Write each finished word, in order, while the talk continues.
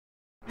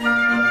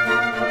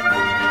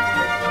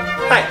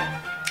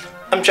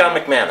I'm John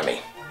McManamy.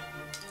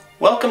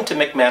 Welcome to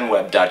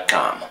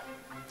McManweb.com.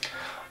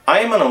 I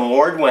am an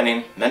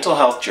award-winning mental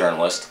health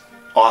journalist,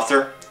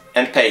 author,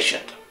 and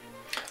patient.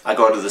 I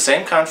go to the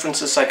same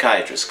conferences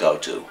psychiatrists go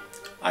to.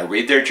 I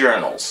read their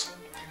journals.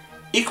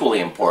 Equally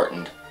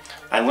important,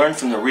 I learn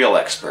from the real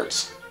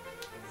experts.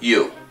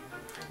 You,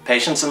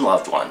 patients and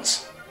loved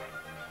ones.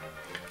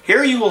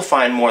 Here you will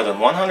find more than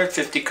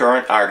 150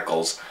 current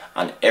articles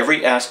on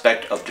every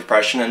aspect of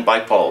depression and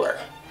bipolar,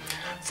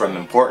 from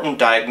important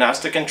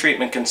diagnostic and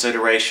treatment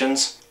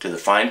considerations to the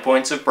fine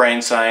points of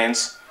brain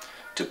science,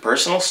 to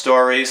personal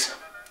stories,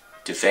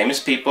 to famous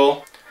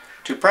people,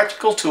 to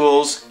practical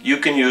tools you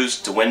can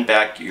use to win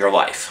back your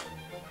life.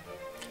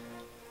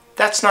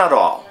 That's not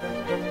all.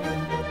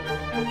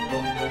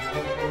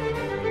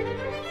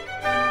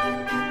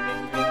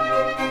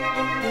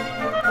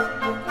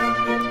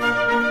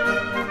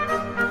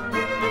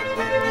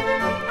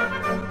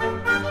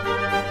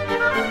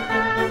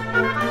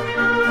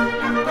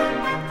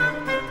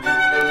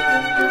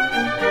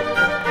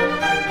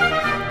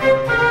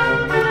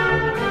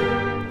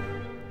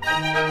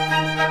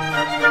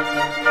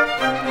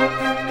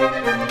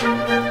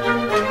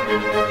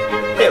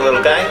 Hey,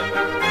 little guy.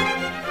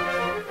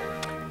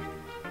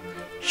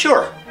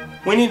 Sure,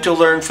 we need to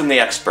learn from the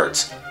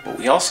experts, but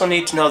we also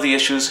need to know the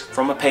issues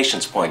from a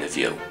patient's point of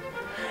view,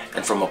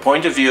 and from a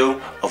point of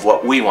view of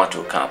what we want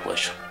to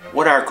accomplish,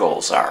 what our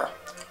goals are,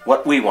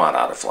 what we want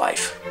out of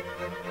life.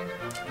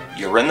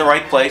 You're in the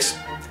right place.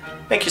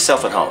 Make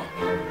yourself at home.